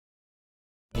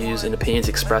views and opinions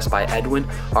expressed by Edwin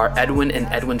are Edwin and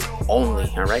Edwin's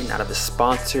only, all right? Not of his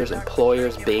sponsors,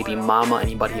 employers, baby mama,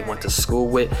 anybody he went to school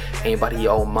with, anybody he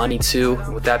owe money to.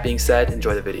 With that being said,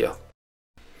 enjoy the video.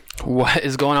 What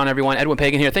is going on, everyone? Edwin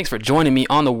Pagan here. Thanks for joining me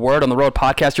on the Word on the Road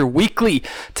podcast, your weekly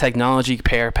technology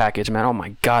care package, man. Oh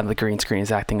my God, the green screen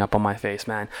is acting up on my face,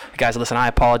 man. Guys, listen, I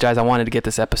apologize. I wanted to get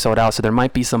this episode out, so there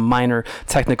might be some minor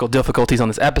technical difficulties on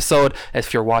this episode.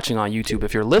 If you're watching on YouTube,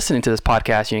 if you're listening to this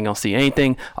podcast, you ain't gonna see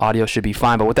anything. Audio should be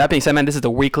fine. But with that being said, man, this is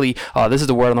the Word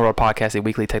on the Road podcast, a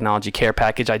weekly technology care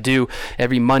package I do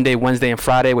every Monday, Wednesday, and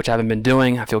Friday, which I haven't been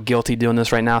doing. I feel guilty doing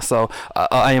this right now. So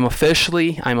I'm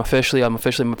officially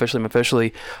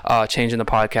changing the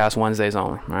podcast Wednesdays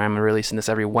only. All right, I'm releasing this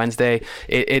every Wednesday.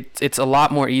 It's a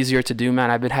lot more easier to do, man.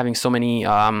 I've been having so many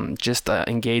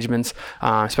engagements,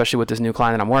 especially with this new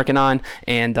client that I'm working on,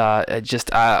 and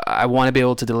I want to be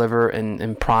able to deliver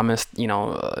and promise,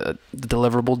 the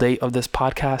deliverable date of this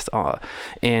podcast.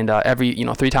 Every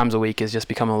 3 times a week is just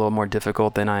becoming a little more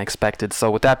difficult than I expected. So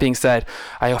with that being said,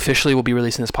 I officially will be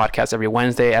releasing this podcast every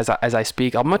Wednesday as I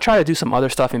speak. I'm gonna try to do some other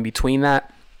stuff in between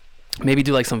that. Maybe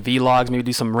do like some vlogs, maybe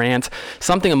do some rants,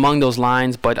 something among those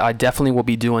lines, but I definitely will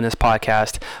be doing this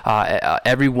podcast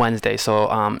every Wednesday.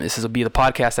 So this will be the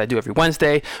podcast I do every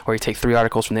Wednesday, where you take 3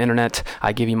 articles from the internet,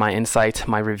 I give you my insight,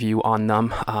 my review on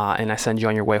them, and I send you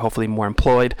on your way, hopefully more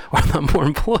informed,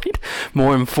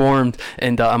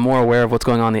 and I'm more aware of what's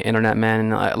going on the internet,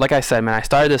 man. And like I said, man, I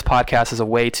started this podcast as a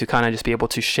way to kind of just be able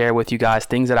to share with you guys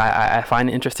things that I find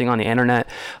interesting on the internet,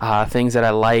 things that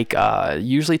I like,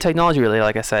 usually technology related,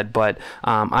 like I said, but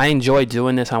I enjoy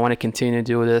doing this. I want to continue to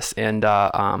do this, and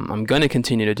I'm going to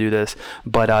continue to do this,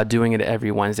 but doing it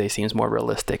every Wednesday seems more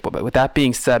realistic. But with that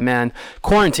being said, man,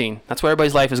 quarantine, that's where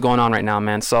everybody's life is going on right now,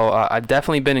 man. So I've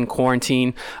definitely been in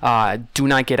quarantine. Do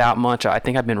not get out much. I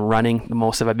think I've been running the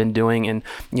most I've been doing, and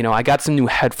I got some new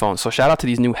headphones. So shout out to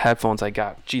these new headphones I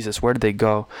got. Jesus, where did they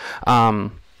go?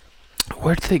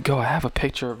 Where did they go? I have a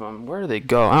picture of them. Where did they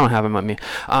go? I don't have them on me.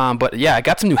 But yeah, I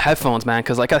got some new headphones, man,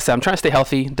 because like I said, I'm trying to stay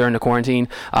healthy during the quarantine,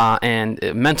 and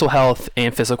mental health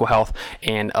and physical health,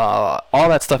 and all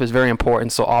that stuff is very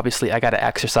important. So obviously I got to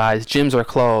exercise. Gyms are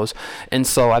closed, and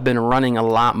so I've been running a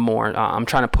lot more. I'm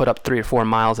trying to put up 3 or 4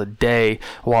 miles a day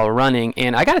while running,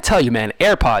 and I got to tell you, man,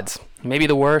 AirPods, maybe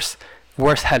the worst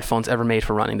headphones ever made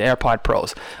for running, the AirPod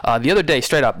Pros. The other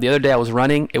day I was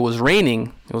running, it was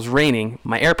raining,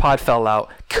 my AirPod fell out,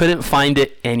 couldn't find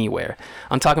it anywhere.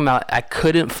 I'm talking about I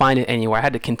couldn't find it anywhere. I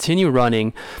had to continue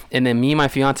running, and then me and my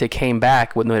fiance came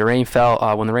back when the rain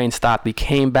stopped. We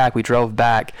came back, we drove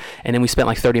back, and then we spent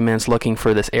like 30 minutes looking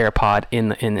for this AirPod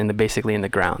basically in the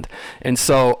ground. And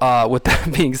so with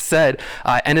that being said,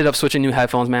 I ended up switching new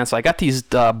headphones, man. So I got these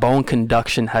bone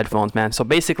conduction headphones, man. So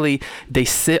basically they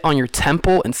sit on your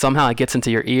temple and somehow it gets into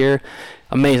your ear.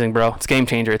 Amazing, bro. It's a game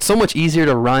changer. It's so much easier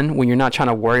to run when you're not trying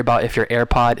to worry about if your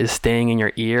AirPod is staying in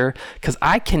your ear, because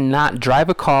I cannot drive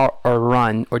a car or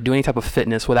run or do any type of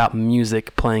fitness without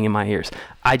music playing in my ears.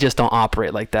 I just don't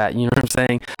operate like that. You know what I'm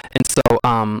saying? And so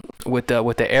with the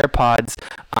AirPods,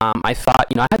 I thought,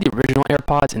 I had the original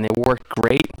AirPods and they worked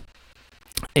great.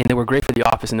 And they were great for the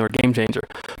office and they were a game changer.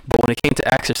 But when it came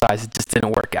to exercise, it just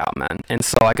didn't work out, man. And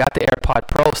so I got the AirPod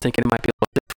Pros thinking it might be a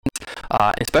little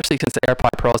different, especially since the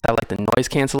AirPod Pros have like the noise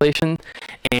cancellation,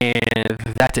 and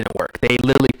that didn't work. They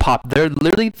literally popped. They're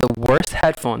literally the worst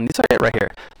headphones. These are it right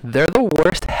here. They're the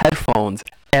worst headphones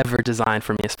ever designed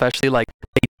for me, especially like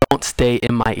they don't stay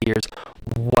in my ears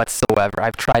whatsoever.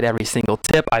 I've tried every single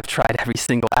tip. I've tried every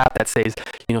single app that says,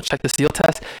 check the seal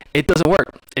test. It doesn't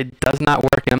work. It does not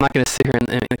work. And I'm not going to sit here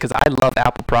and because I love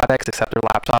Apple products, except their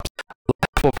laptops.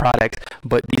 Apple products,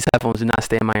 but these headphones do not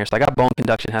stay in my ear. So I got bone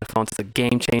conduction headphones. It's a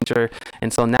game changer.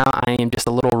 And so now I am just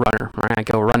a little runner, right? I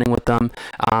go running with them.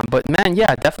 But man,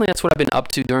 yeah, definitely that's what I've been up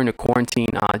to during the quarantine,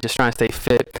 just trying to stay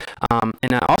fit.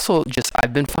 And I also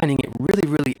I've been finding it really,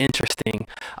 really interesting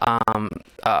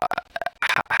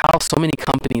how so many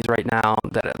companies right now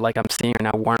that like I'm seeing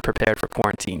right now weren't prepared for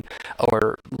quarantine,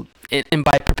 and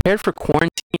by prepared for quarantine,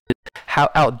 how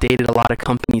outdated a lot of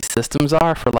companies' systems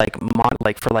are for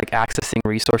accessing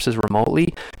resources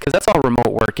remotely, because that's all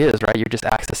remote work is, right? You're just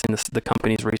accessing the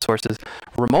company's resources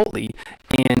remotely.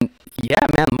 And yeah,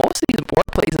 man, most of these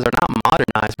workplaces are not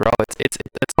modernized, bro. It's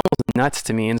almost nuts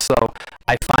to me. And so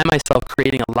I find myself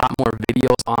creating a lot more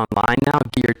videos online now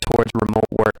geared towards remote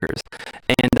workers.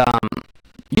 And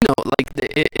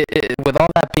with all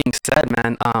that being said,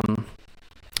 man,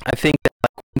 I think that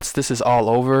once this is all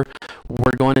over,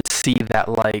 we're going to see that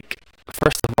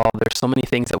first of all, there's so many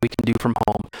things that we can do from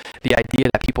home. The idea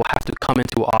that people have to come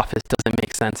into an office doesn't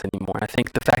make sense anymore. I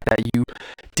think the fact that you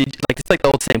did, like, it's like the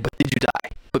old saying, but did you die?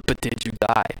 But did you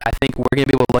die? I think we're going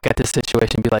to be able to look at this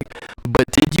situation and be like, but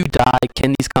did you die?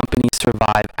 Can these companies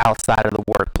survive outside of the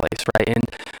workplace, right? And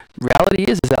reality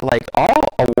is that, like, all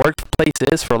a workplace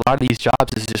is for a lot of these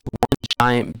jobs is just one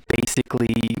giant,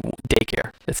 basically,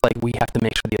 daycare. It's like we have to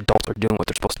make sure the adults are doing what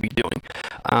they're supposed to be doing.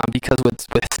 Because with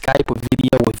Skype, with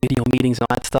video meetings and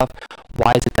all that stuff,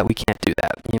 why is it that we can't do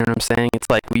that? You know what I'm saying? It's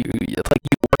like it's like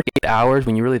you work 8 hours.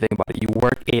 When you really think about it, you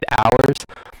work 8 hours,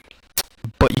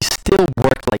 but you still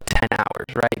work like 10 hours,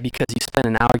 right? Because you spend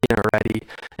an hour getting ready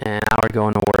and an hour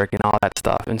going to work and all that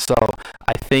stuff. And so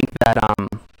I think that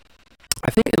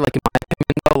like, in my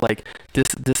opinion though, like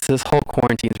this whole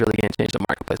quarantine is really gonna change the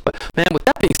marketplace. But man, with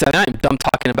that being said, I'm done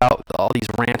talking about all these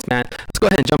rants, man. Let's go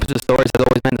ahead and jump into the stories. As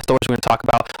always, man, the stories we're gonna talk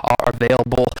about are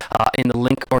available in the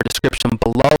link or description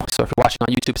below. So if you're watching on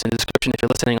YouTube, it's in the description. If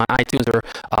you're listening on iTunes or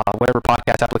whatever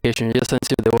podcast application you're listening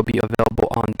to, they will be available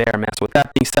on there, man. So with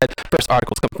that being said, first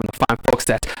article is coming from the fine folks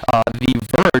at The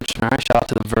Verge. All right, shout out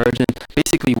to The Verge. And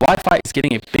basically, Wi-Fi is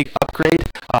getting a big upgrade,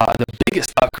 the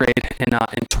biggest upgrade in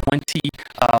 20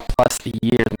 plus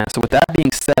years, man. So with that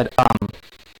being said,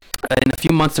 in a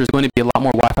few months, there's going to be a lot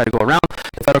more Wi-Fi to go around.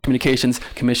 The Federal Communications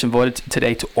Commission voted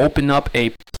today to open up a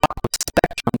block of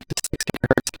spectrum to 6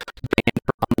 gigahertz band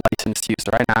for unlicensed use.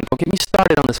 Right now, don't get me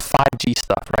started on this 5G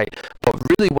stuff, right? But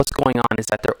really, what's going on is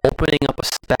that they're opening up a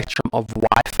spectrum of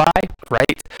Wi-Fi,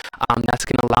 right? That's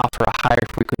going to allow for a higher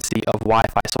frequency of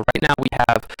Wi-Fi. So right now, we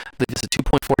have this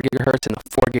 2.4 gigahertz and a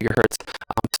 4 gigahertz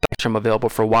spectrum available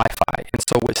for Wi-Fi. And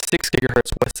so with 6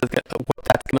 gigahertz, what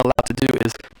that's going to allow to do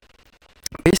is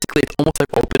basically it's almost like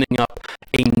opening up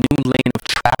a new lane of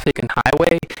traffic and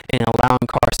highway and allowing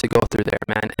cars to go through there,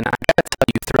 man. And I gotta tell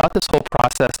you, throughout this whole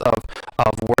process of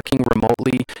working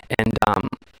remotely and I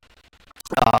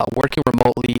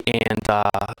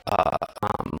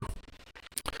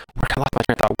lost my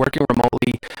train of thought. Working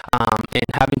remotely and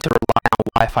having to rely on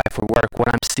Wi-Fi for work. What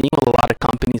I'm seeing with a lot of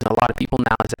companies and a lot of people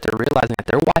now is that they're realizing that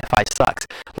their Wi-Fi sucks.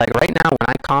 Like right now, when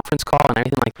I conference call and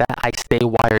everything like that, I stay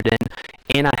wired in,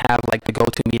 and I have like the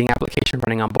GoToMeeting application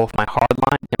running on both my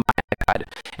hardline and my iPad.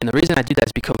 And the reason I do that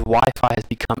is because Wi-Fi has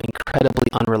become incredibly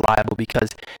unreliable because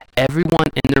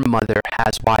everyone and their mother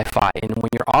has Wi-Fi, and when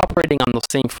you're operating on those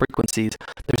same frequencies,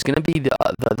 there's going to be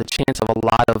the chance of a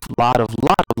lot of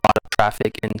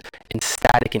traffic and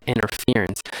static and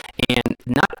interference. And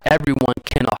not everyone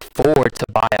can afford to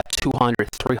buy a $200,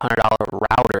 $300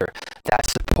 router that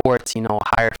supports,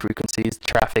 higher frequencies,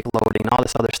 traffic loading, all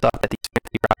this other stuff that these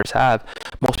fancy routers have.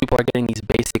 Most people are getting these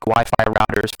basic Wi-Fi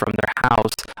routers from their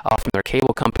house, from their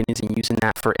cable companies, and using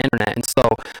that for internet. And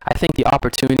so I think the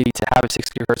opportunity to have a 6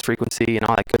 gigahertz frequency and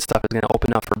all that good stuff is going to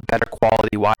open up for better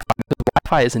quality Wi-Fi, because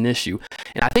Wi-Fi is an issue.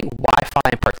 And I think Wi-Fi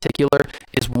in particular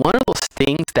is one of those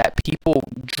things that people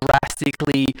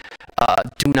drastically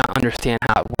do not understand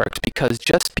how it works, because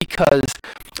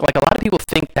like, a lot of people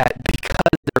think that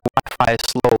because their Wi-Fi is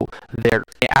slow, their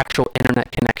actual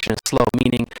internet connection is slow,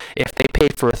 meaning if they pay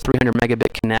for a 300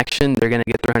 megabit connection, they're going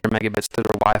to get 300 megabits through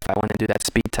their Wi-Fi when they do that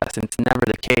speed test, and it's never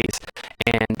the case.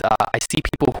 And I see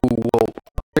people who will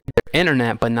upgrade their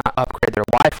internet but not upgrade their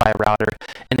Wi-Fi router,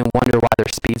 and then wonder why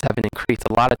their speeds haven't increased.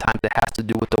 A lot of times it has to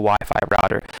do with the Wi-Fi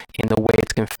router and the way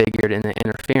it's configured and the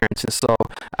interference. And so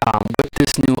with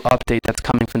this new update that's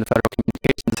coming from the Federal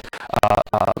Communications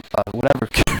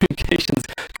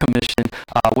Commission,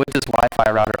 with this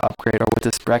Wi-Fi router upgrade or with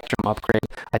this spectrum upgrade,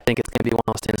 I think it's going to be one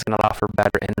of those things that's going to allow for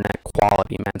better internet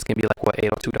quality, man. It's going to be like what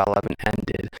 802.11n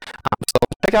did. So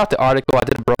check out the article. I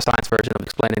did a bro science version of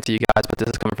explaining it to you guys, but this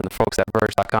is coming from the folks at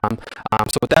Verge.com.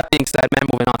 So with that being said, man,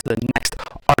 moving on to the next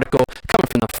article coming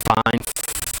from the fine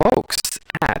folks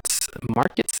at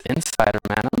Markets Insider,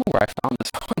 man. I don't know where I found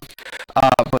this one.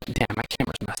 But damn, my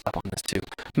camera's messed up on this too.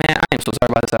 Man, I am so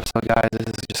sorry about this episode, guys. This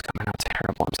is just coming out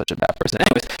terrible. I'm such a bad person.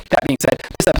 Anyways, that being said,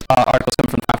 this article is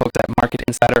coming from the folks at Market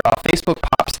Insider. Facebook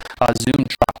pops, Zoom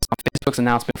drops on Facebook's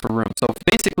announcement for Room. So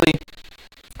basically,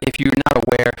 if you're not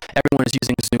aware, everyone is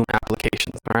using Zoom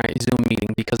applications, all right? Zoom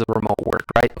meeting because of remote work,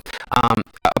 right?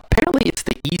 Apparently, it's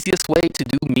the easiest way to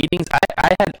do meetings.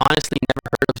 I had honestly never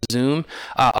heard of Zoom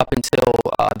up until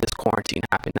this quarantine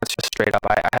happened. That's just straight up.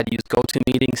 I had used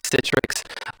GoToMeeting, Citrix,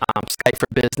 Skype for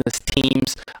Business,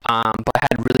 Teams, but I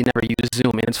had really never used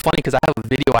Zoom. And it's funny because I have a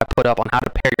video I put up on how to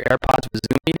pair your AirPods with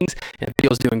Zoom meetings, and the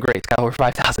video's doing great. It's got over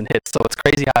 5,000 hits, so it's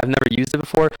crazy how I've never used it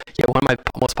before, yet one of my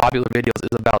most popular videos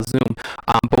is about Zoom.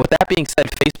 But with that being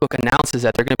said, Facebook announces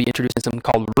that they're going to be introducing something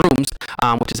called Rooms,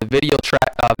 which is a video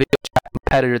chat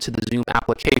competitor to the Zoom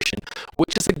application,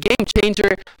 which is a game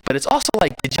changer. But it's also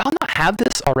like, did y'all not have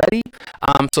this already?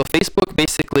 So Facebook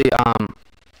basically,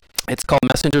 it's called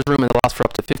Messenger's Room, and it allows for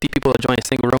up to 50 people to join a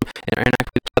single room and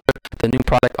interact with each other. The new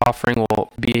product offering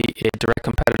will be a direct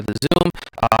competitor to Zoom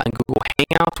and Google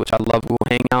Hangouts, which I love Google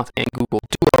Hangouts, and Google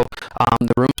Duo.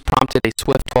 The rooms prompted a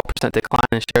swift 12%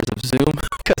 decline in shares of Zoom.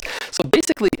 So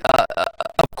basically,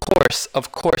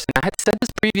 of course, and I had said this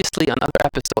previously on other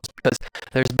episodes, because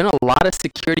there's been a lot of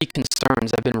security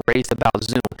concerns that have been raised about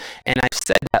Zoom, and I've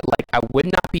said that, like, I would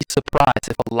not be surprised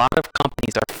if a lot of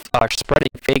companies are spreading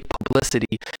fake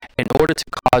publicity in order to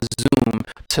cause Zoom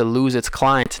to lose its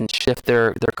clients and shift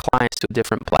their clients to a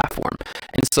different platform.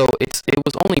 And so it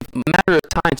was only a matter of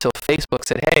time till Facebook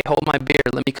said, hey, hold my beer,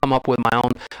 let me come up with my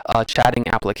own chatting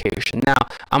application. Now,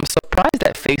 I'm surprised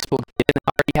that Facebook didn't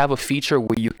already have a feature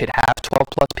where you could have 12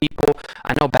 plus people.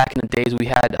 I know back in the days we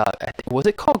had, was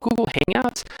it called Google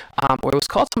Hangouts? Or it was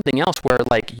called something else where,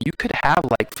 like, you could have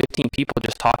like 15 people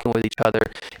just talking with each other.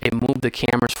 It moved the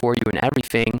cameras for you and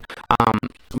everything.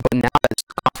 But now that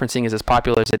conferencing is as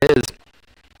popular as it is,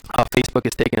 Facebook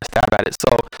is taking a stab at it.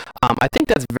 So I think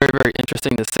that's very, very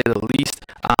interesting to say the least.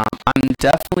 I'm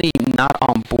definitely not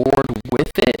on board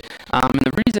with it. And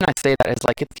the reason I say that is,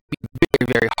 like, it's very,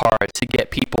 very hard to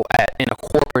get people in a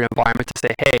corporate environment to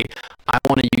say, hey, I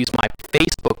want to use my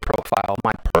Facebook profile,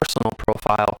 my personal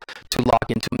profile, to log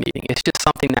into a meeting. It's just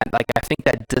something that, like, I think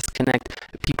that disconnect,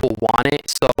 people want it.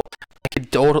 So I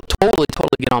could totally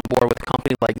get on board with a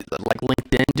company like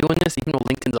LinkedIn doing this, even though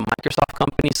LinkedIn's a Microsoft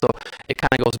company, so it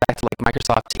kind of goes back to like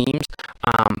Microsoft Teams.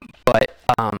 But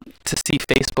to see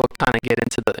Facebook kind of get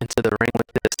into the ring with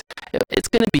this, it's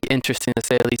going to be interesting to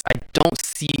say the least. I don't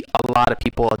see a lot of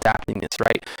people adapting this,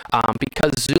 right?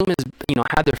 Because Zoom is,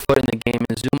 had their foot in the game,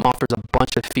 and Zoom offers a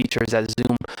bunch of features that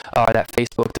that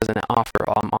Facebook doesn't offer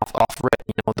off rip.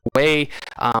 The way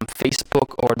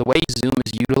Facebook, or the way Zoom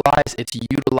is utilized, it's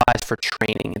utilized for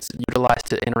training. It's utilized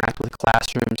to interact with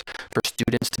classrooms, for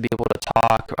students to be able to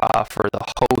talk, for the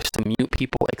host to mute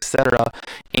people, etc.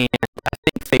 And I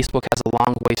think Facebook has a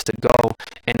long ways to go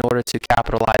in order to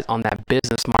capitalize on that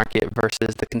business market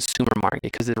versus the consumer market.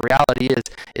 Because the reality is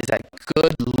that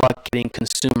good luck getting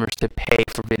consumers to pay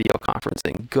for video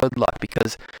conferencing. Good luck,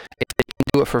 because if they can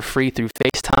do it for free through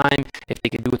FaceTime, if they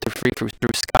can do it for free through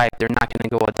Skype, they're not going to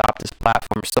go adopt this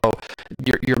platform. So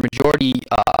your majority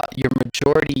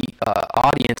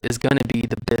audience is going to be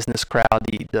the business crowd,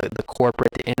 the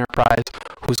corporate, the enterprise,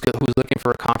 who's looking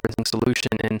for a conferencing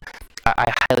solution. And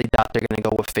I highly doubt they're going to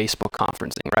go with Facebook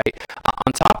conferencing, right?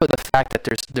 On top of the fact that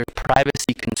there's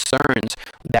privacy concerns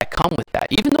that come with that.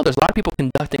 Even though there's a lot of people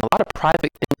conducting a lot of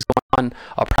private things going on,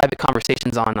 private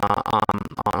conversations on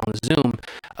Zoom,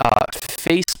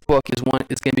 Facebook is going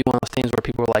to be one of those things where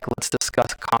people are like, let's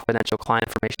discuss confidential client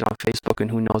information on Facebook, and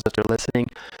who knows if they're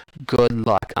listening. Good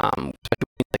luck. Like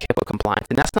HIPAA compliance,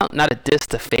 and that's not a diss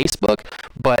to Facebook,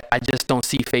 but I just don't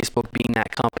see Facebook being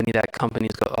that company.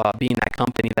 Being that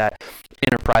company that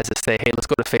enterprises say, hey, let's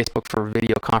go to Facebook for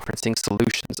video conferencing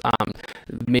solutions.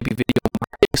 Maybe video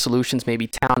marketing solutions, maybe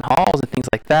town halls and things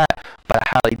like that. But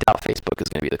I highly doubt Facebook is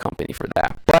going to be the company for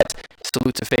that. But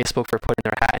salute to Facebook for putting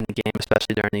their hat in the game,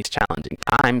 especially during these challenging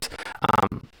times.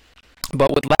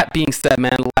 But with that being said,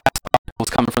 man, the last article was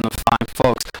coming from the fine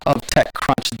folks of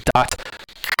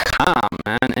TechCrunch.com,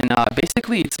 man, and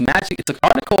basically it's an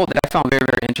article that I found very,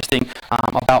 very interesting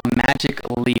about Magic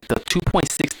Leap, the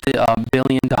 $2.6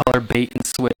 billion bait and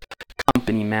switch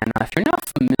company, man. Now, if you're not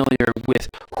familiar with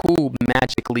who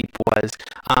Magic Leap was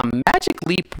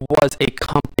a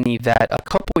company that a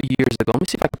couple of years ago, let me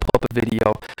see if I can pull up a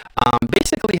video,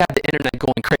 basically had the internet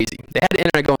going crazy. They had the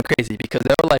internet going crazy because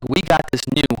they were like, we got this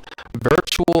new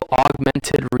virtual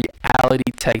augmented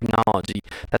reality technology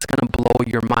that's going to blow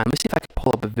your mind. Let me see if I can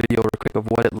pull up a video real quick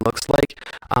of what it looks like,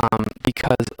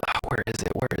 because where is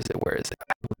it? I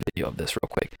have a video of this real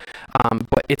quick.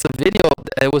 But it's a video.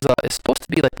 It's supposed to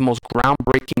be like the most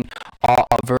groundbreaking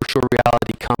virtual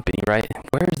reality company, right? And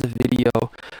where is the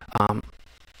video?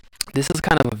 This is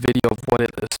kind of a video of what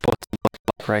it is supposed to look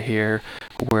like right here,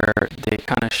 where they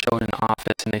kind of showed an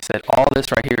office and they said, all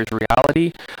this right here is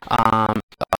reality. Whatever.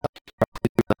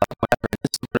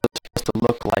 This is what it was supposed to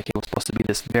look like. It was supposed to be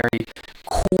this very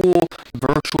cool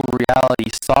virtual reality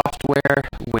software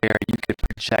where you could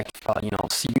project,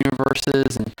 see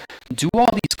universes and do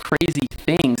all these crazy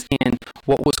things. And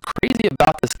what was crazy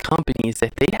about this company is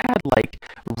that they had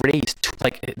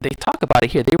they talk about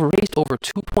it here. They raised over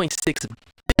 $2.6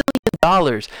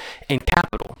 billion in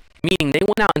capital. Meaning they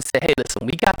went out and said, hey, listen,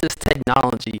 we got this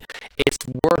technology. It's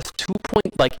worth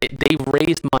they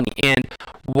raised money. And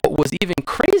what was even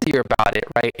crazier about it,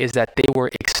 right, is that they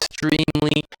were extremely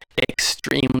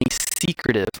extremely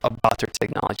secretive about their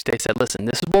technology. They said, listen,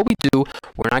 this is what we do.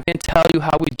 We're not going to tell you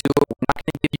how we do it. We're not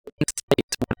going to give you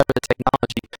insights, whatever the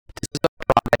technology. This is a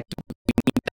product. We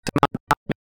need X amount of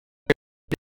time.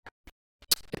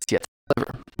 It's yet to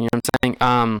deliver. You know what I'm saying?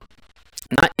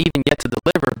 Not even yet to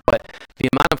deliver, but the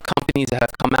amount of companies that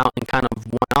have come out and kind of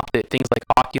one-upped it, things like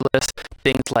Oculus,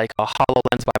 things like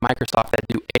HoloLens by Microsoft that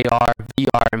do AR,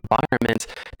 VR environments,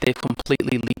 they've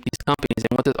completely leaped these companies.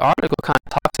 And what this article kind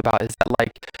of talks about is that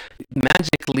like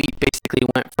Magic Leap basically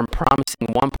went from promising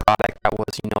one product that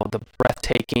was, you know, the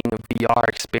breathtaking VR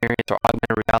experience or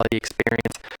augmented reality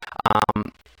experience,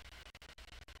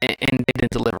 and they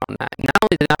didn't deliver on that. Not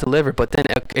only did they not deliver, but then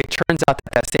it turns out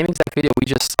that same exact video we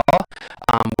just saw,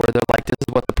 where they're like, this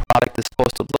is what the product is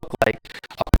supposed to look like,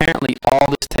 apparently all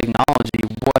this technology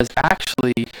was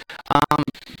actually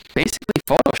basically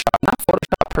Photoshop. Not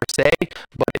Photoshop per se,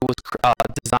 but it was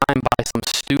designed by some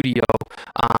studio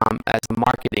as a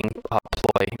marketing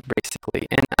ploy, basically.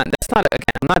 And that's not,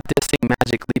 again, I'm not dissing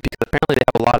Magic Leap because apparently they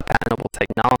have a lot of patentable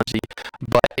technology,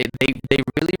 but they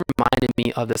really reminded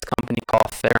me of this company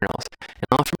called Theranos. And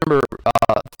I don't remember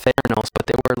Theranos, but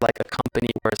they were like a company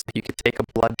where it's like you could take a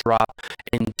blood drop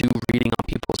and do reading on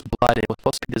people's blood. It was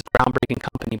supposed to be this groundbreaking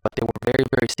company, but they were very,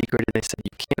 very secret. And they said,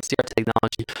 you can't see our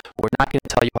technology. We're not going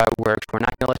to tell you how it works. We're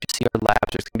not going to let you see our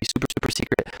labs. It's going to be super, super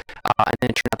secret. And then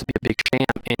it turned out to be a big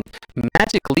sham. And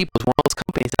Magic Leap was one of those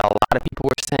companies that a lot of people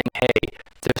were saying, hey,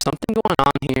 there's something going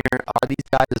on here. Are these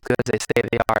guys as good as they say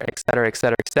they are, et cetera, et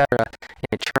cetera, et cetera. And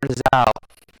it turns out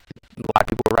a lot of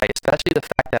people were right, especially the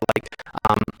fact that, like,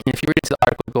 if you read into the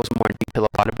article, it goes more in detail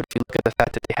about it, but if you look at the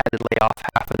fact that they had to lay off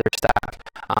half of their staff,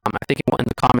 I think it went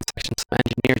in the comment section, some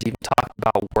engineers even talked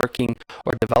about working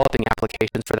or developing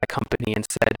applications for that company and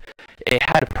said it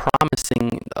had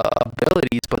promising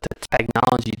abilities, but the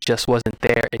technology just wasn't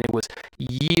there, and it was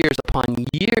years upon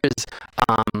years.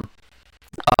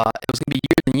 It was going to be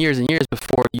years and years and years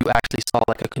before you actually saw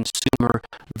like a consumer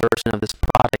version of this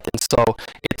product. And so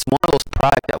it's one of those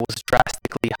products that was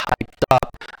drastically hyped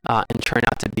up and turned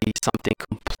out to be something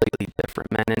completely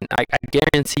different, man. And I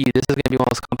guarantee you this is going to be one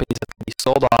of those companies that can be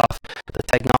sold off. The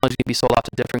technology can be sold off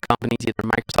to different companies, either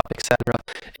Microsoft, etc.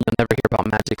 And you'll never hear about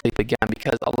Magic Leap again,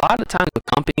 because a lot of the times with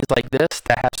companies like this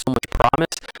that have so much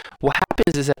promise, what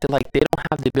happens is that they don't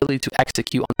have the ability to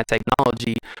execute on that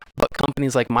technology. But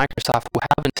companies like Microsoft, who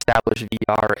have an established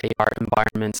VR or AR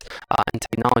environments and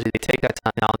technology, they take that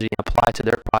technology and apply it to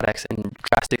their products and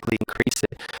drastically increase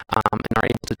it and are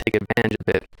able to take advantage of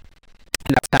it.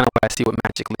 And that's kind of what I see with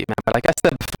Magic Leap, man. But like I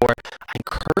said before, I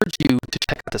encourage you to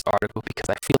check out this article because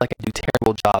I feel like I do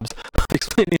terrible jobs of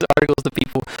explaining these articles to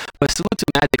people. But salute to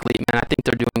Magic Leap, man. I think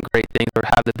they're doing great things or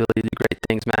have the ability to do great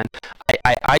things, man.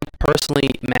 I personally,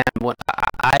 man, when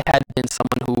I had been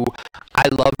someone who, I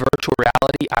love virtual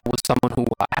reality. I was someone who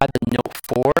had the Note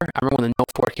 4. I remember when the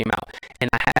Note 4 came out, and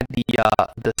I had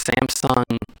the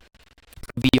Samsung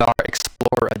VR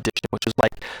Explorer Edition, which was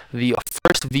like the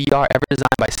first VR ever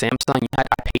designed by Samsung. I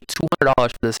paid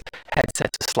 $200 for this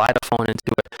headset to slide a phone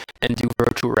into it and do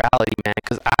virtual reality, man.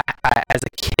 Because I, as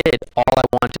a kid, all I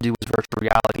wanted to do was virtual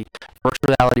reality.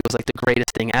 Virtual reality was like the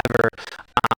greatest thing ever.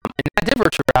 And I did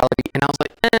virtual reality, and I was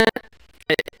like,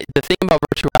 the thing about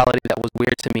virtual reality that was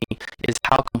weird to me is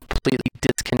how completely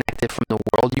disconnected from the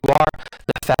world you are.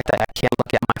 The fact that I can't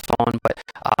look at my phone, but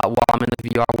while I'm in the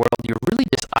VR world, you're really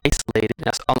just isolated. And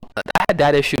I had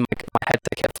that issue. My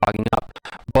headset kept fogging up.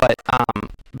 But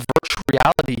virtual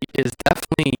reality is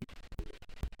definitely.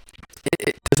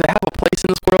 Does it have a place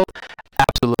in this world?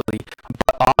 Absolutely.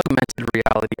 But augmented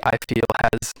reality, I feel,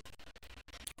 has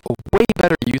a way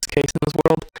better use case in this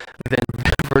world than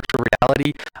virtual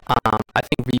reality. I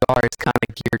think VR is kind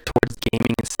of geared towards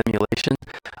gaming and simulation.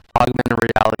 Augmented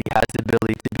reality has the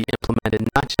ability to be implemented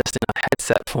not just in a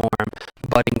headset form,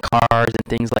 but in cars and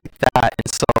things like that. And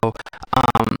so,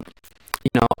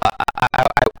 you know,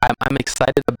 I'm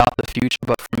excited about the future,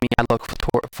 but for me, I look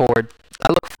forward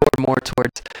more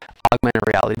towards augmented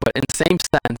reality. But in the same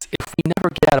sense, if we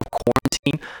never get out of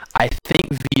quarantine, I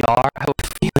think VR, I have a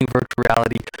feeling virtual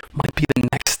reality might be the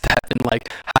next step in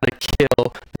like how to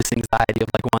kill this anxiety of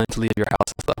like wanting to leave your house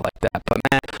and stuff like that. But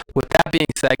man, with that being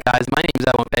said, guys, my name is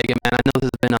Edwin Vega, man. I know this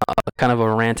has been a kind of a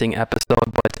ranting episode,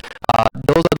 but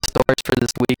those are the stories for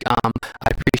this week. I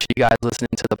appreciate you guys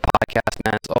listening to the podcast,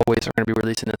 man. As always, we're going to be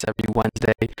releasing this every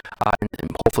Wednesday, and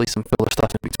hopefully some filler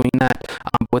stuff in between that.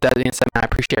 With that being said, man, I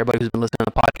appreciate everybody who's been listening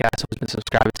to the podcast, who's been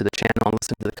subscribing to the channel and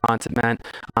listening to the content, man.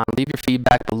 Leave your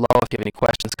feedback below if you have any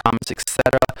questions, comments,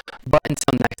 etc. But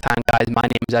until next time, guys, my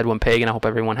name is Edwin Pagan. I hope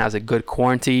everyone has a good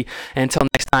quarantine. And until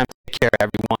next time, take care,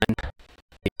 everyone.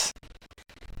 Peace.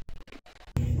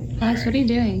 What are you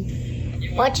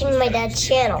doing? Watching my dad's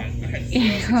channel.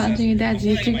 Watching your dad's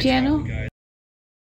YouTube channel?